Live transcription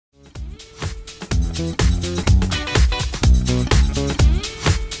Hi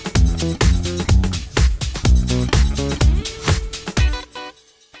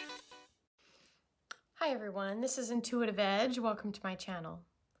everyone, this is Intuitive Edge. Welcome to my channel.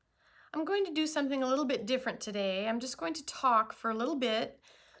 I'm going to do something a little bit different today. I'm just going to talk for a little bit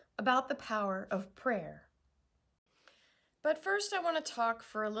about the power of prayer. But first I want to talk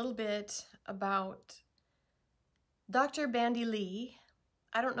for a little bit about Dr. Bandy Lee.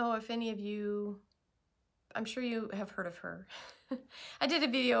 I don't know if any of you, I'm sure you have heard of her. I did a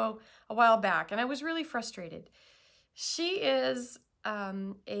video a while back and I was really frustrated. She is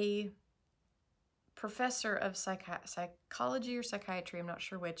a professor of psychology or psychiatry, I'm not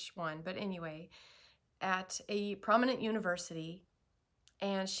sure which one, but anyway, at a prominent university.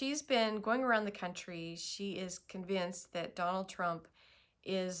 And she's been going around the country. She is convinced that Donald Trump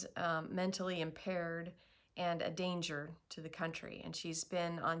is mentally impaired and a danger to the country. And she's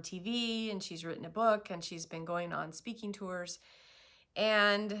been on TV and she's written a book and she's been going on speaking tours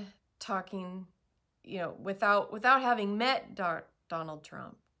and talking, you know, without having met Donald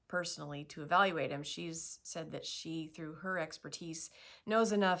Trump personally to evaluate him. She's said that she, through her expertise,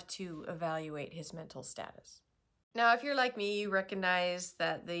 knows enough to evaluate his mental status. Now, if you're like me, you recognize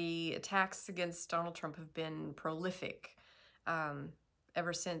that the attacks against Donald Trump have been prolific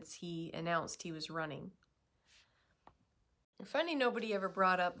ever since he announced he was running. Funny, nobody ever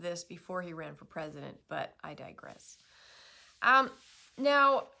brought up this before he ran for president, but I digress.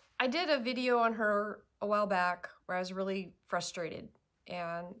 Now, I did a video on her a while back where I was really frustrated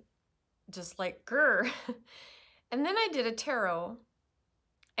and just like, grr. And then I did a tarot,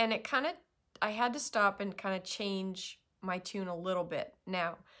 and it kind of, I had to stop and kind of change my tune a little bit.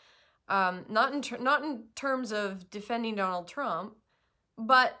 Now, not in terms of defending Donald Trump,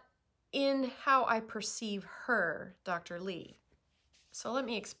 but in how I perceive her, Dr. Lee. So let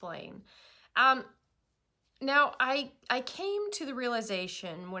me explain. Now, I came to the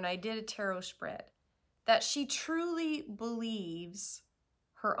realization when I did a tarot spread that she truly believes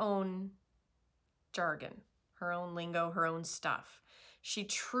her own jargon, her own lingo, her own stuff. She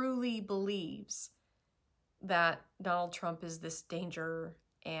truly believes that Donald Trump is this danger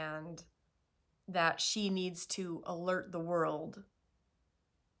and that she needs to alert the world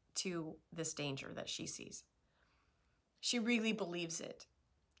to this danger that she sees. She really believes it.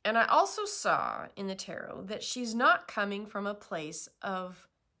 And I also saw in the tarot that she's not coming from a place of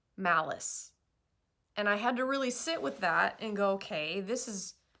malice. And I had to really sit with that and go, okay, this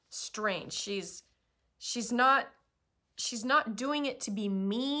is strange. She's not doing it to be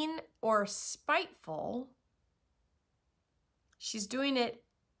mean or spiteful. She's doing it,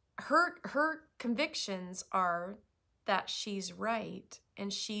 her convictions are that she's right,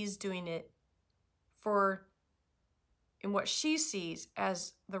 and she's doing it in what she sees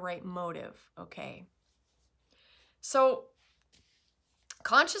as the right motive, okay? So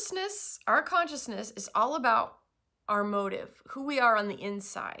consciousness, our consciousness is all about our motive, who we are on the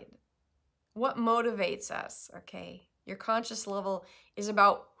inside, what motivates us, okay? Your conscious level is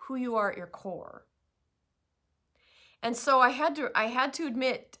about who you are at your core. And so I had to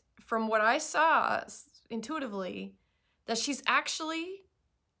admit, from what I saw intuitively, that she's actually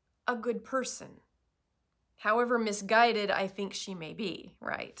a good person. However misguided I think she may be,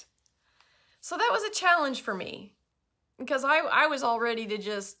 right? So that was a challenge for me, because I was all ready to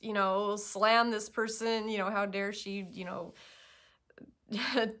just, you know, slam this person, you know, how dare she, you know,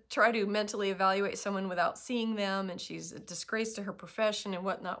 try to mentally evaluate someone without seeing them, and she's a disgrace to her profession and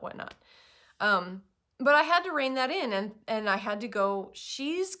whatnot. But I had to rein that in, and I had to go,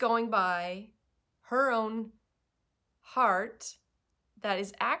 she's going by her own heart that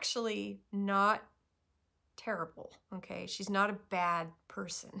is actually not terrible, okay? She's not a bad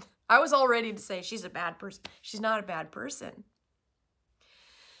person. I was all ready to say she's a bad person. She's not a bad person.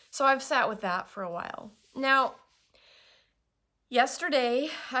 So I've sat with that for a while. Now, yesterday,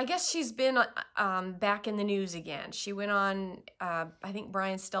 I guess she's been back in the news again. She went on, I think,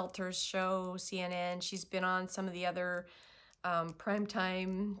 Brian Stelter's show, CNN. She's been on some of the other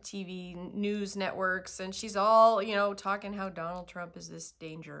primetime TV news networks, and she's all, you know, talking how Donald Trump is this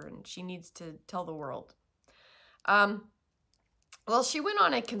danger and she needs to tell the world. Well, she went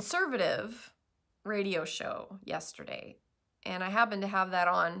on a conservative radio show yesterday, and I happened to have that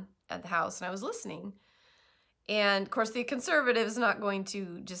on at the house, and I was listening. And of course, the conservative is not going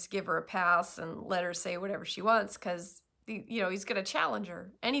to just give her a pass and let her say whatever she wants, because, you know, he's going to challenge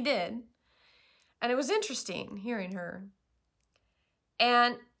her. And he did. And it was interesting hearing her.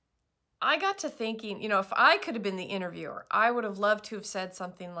 And I got to thinking, you know, if I could have been the interviewer, I would have loved to have said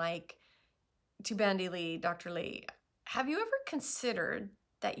something like to Bandy Lee, Dr. Lee, have you ever considered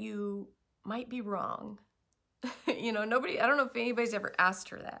that you might be wrong. You know, nobody, I don't know if anybody's ever asked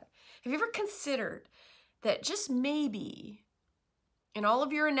her that. Have you ever considered that just maybe in all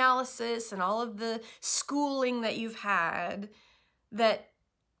of your analysis and all of the schooling that you've had, that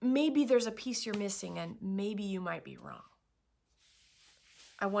maybe there's a piece you're missing and maybe you might be wrong?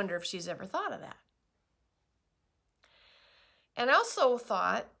 I wonder if she's ever thought of that. And I also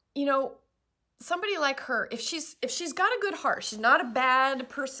thought, you know, somebody like her, if she's got a good heart, she's not a bad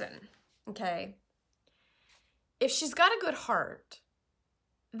person, okay? If she's got a good heart,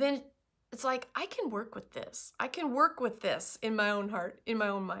 then it's like, I can work with this. I can work with this in my own heart, in my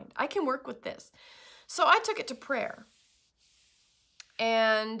own mind. I can work with this. So I took it to prayer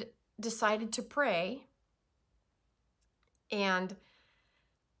and decided to pray. And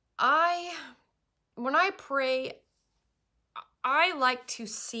when I pray, I like to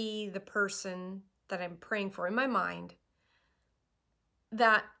see the person that I'm praying for in my mind,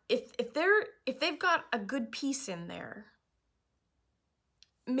 that if they've got a good piece in there,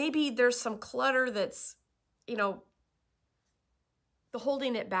 maybe there's some clutter that's, you know,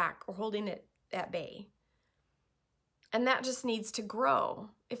 holding it back or holding it at bay. And that just needs to grow.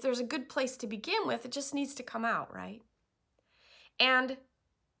 If there's a good place to begin with, it just needs to come out, right? And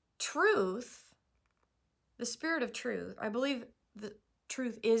truth, the spirit of truth, I believe the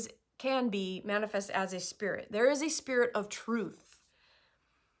truth can be manifest as a spirit. There is a spirit of truth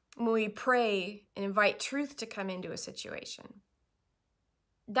when we pray and invite truth to come into a situation.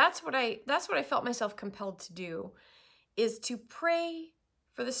 That's what I felt myself compelled to do, is to pray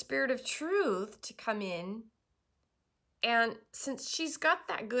for the spirit of truth to come in. And since she's got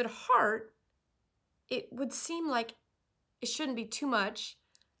that good heart, it would seem like it shouldn't be too much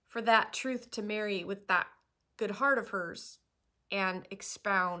for that truth to marry with that good heart of hers and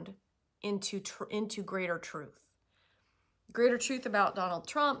expound into greater truth. Greater truth about Donald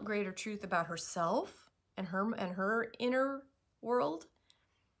Trump, greater truth about herself and her inner world.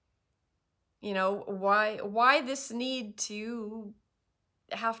 You know, why this need to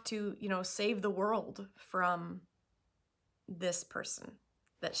have to, you know, save the world from this person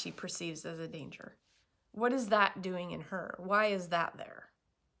that she perceives as a danger? What is that doing in her? Why is that there?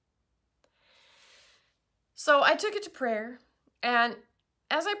 So I took it to prayer, and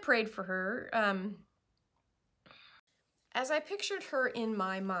as I prayed for her, as I pictured her in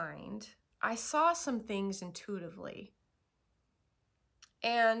my mind, I saw some things intuitively.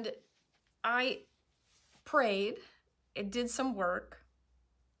 And I prayed, it did some work,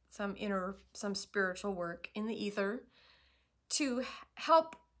 some spiritual work in the ether to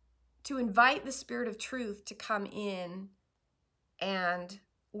help to invite the spirit of truth to come in and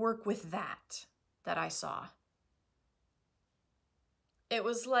work with that I saw. It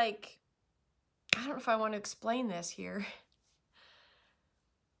was like, I don't know if I want to explain this here.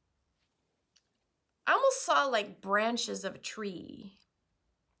 I almost saw like branches of a tree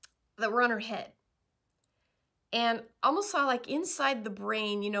that were on her head. And almost saw like inside the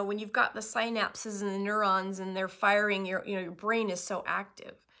brain, you know, when you've got the synapses and the neurons and they're firing, your brain is so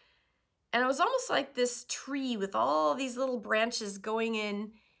active. And it was almost like this tree with all these little branches going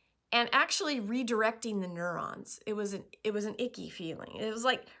in and actually redirecting the neurons. It was an icky feeling. It was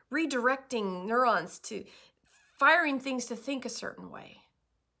like redirecting neurons to firing things to think a certain way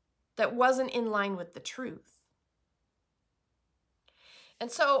that wasn't in line with the truth.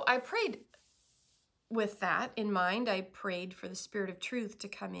 And so I prayed with that in mind. I prayed for the spirit of truth to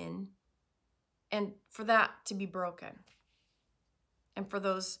come in and for that to be broken and for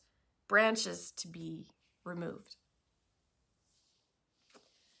those branches to be removed.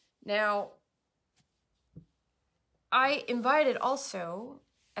 Now, I invited also,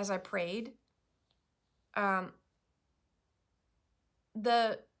 as I prayed, the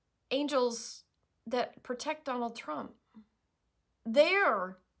angels that protect Donald Trump.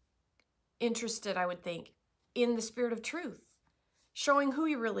 They're interested, I would think, in the spirit of truth, showing who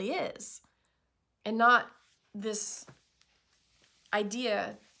he really is, and not this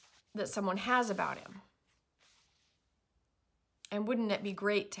idea that someone has about him. And wouldn't it be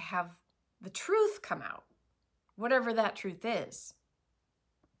great to have the truth come out, whatever that truth is?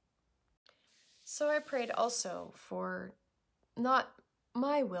 So I prayed also for not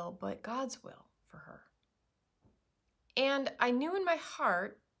my will, but God's will for her. And I knew in my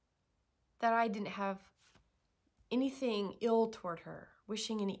heart that I didn't have anything ill toward her,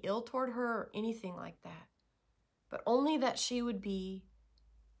 wishing any ill toward her or anything like that, but only that she would be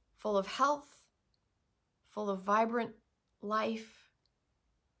full of health, full of vibrant life,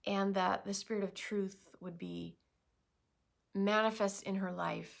 and that the spirit of truth would be manifest in her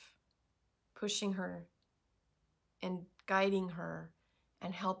life, pushing her and guiding her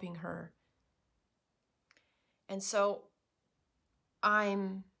and helping her And so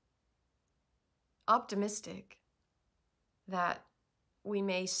I'm optimistic that we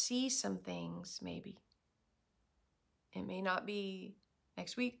may see some things, maybe. It may not be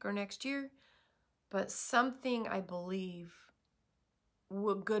next week or next year, but something I believe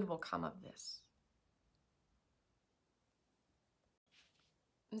good will come of this.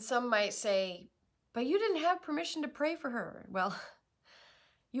 And some might say, but you didn't have permission to pray for her. Well,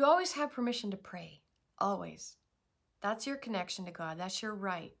 you always have permission to pray, always. That's your connection to God. That's your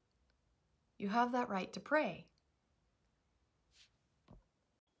right. You have that right to pray.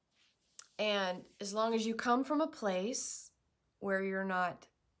 And as long as you come from a place where you're not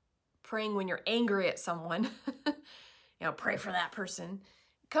praying when you're angry at someone, pray for that person.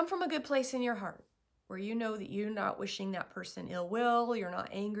 Come from a good place in your heart where you know that you're not wishing that person ill will, you're not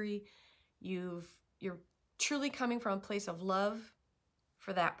angry, you're truly coming from a place of love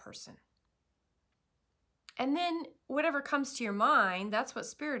for that person. And then whatever comes to your mind, that's what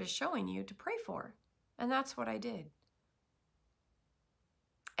Spirit is showing you to pray for. And that's what I did.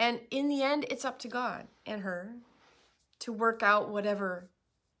 And in the end, it's up to God and her to work out whatever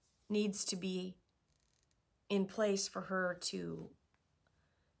needs to be in place for her to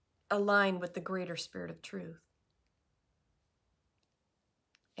align with the greater Spirit of truth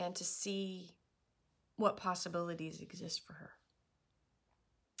and to see what possibilities exist for her.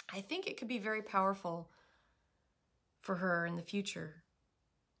 I think it could be very powerful for her in the future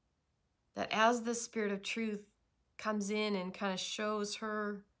that as the Spirit of truth comes in and kind of shows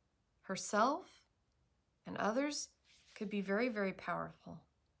her herself and others, could be very, very powerful.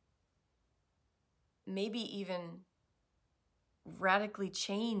 Maybe even radically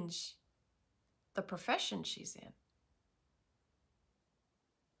change the profession she's in.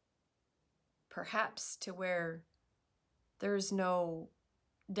 Perhaps to where there's no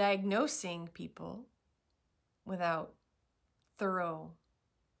diagnosing people without thorough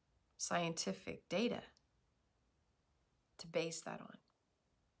scientific data to base that on,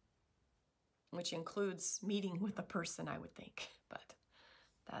 which includes meeting with a person, I would think, but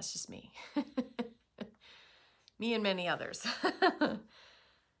that's just me. Me and many others.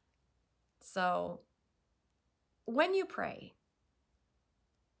 So when you pray,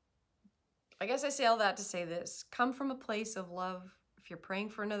 I guess I say all that to say this: come from a place of love. If you're praying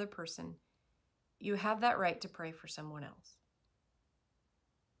for another person, you have that right to pray for someone else.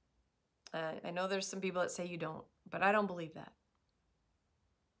 I know there's some people that say you don't, but I don't believe that.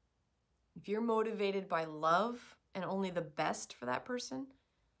 If you're motivated by love and only the best for that person,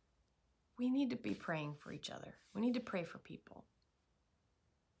 we need to be praying for each other. We need to pray for people.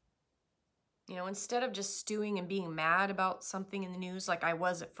 Instead of just stewing and being mad about something in the news like I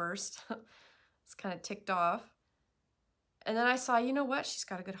was at first, it's kind of ticked off. And then I saw, you know what? She's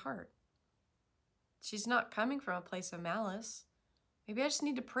got a good heart. She's not coming from a place of malice. Maybe I just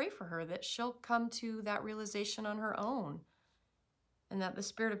need to pray for her that she'll come to that realization on her own and that the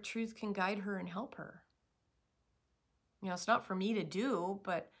Spirit of truth can guide her and help her. It's not for me to do,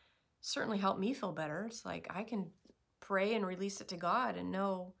 but certainly help me feel better. It's like I can pray and release it to God and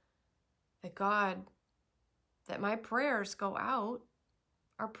know that my prayers go out.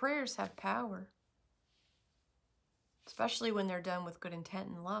 Our prayers have power, especially when they're done with good intent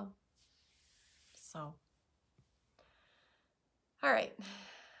and love. So, all right.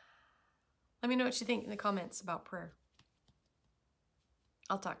 Let me know what you think in the comments about prayer.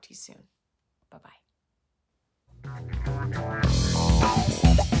 I'll talk to you soon. Bye-bye.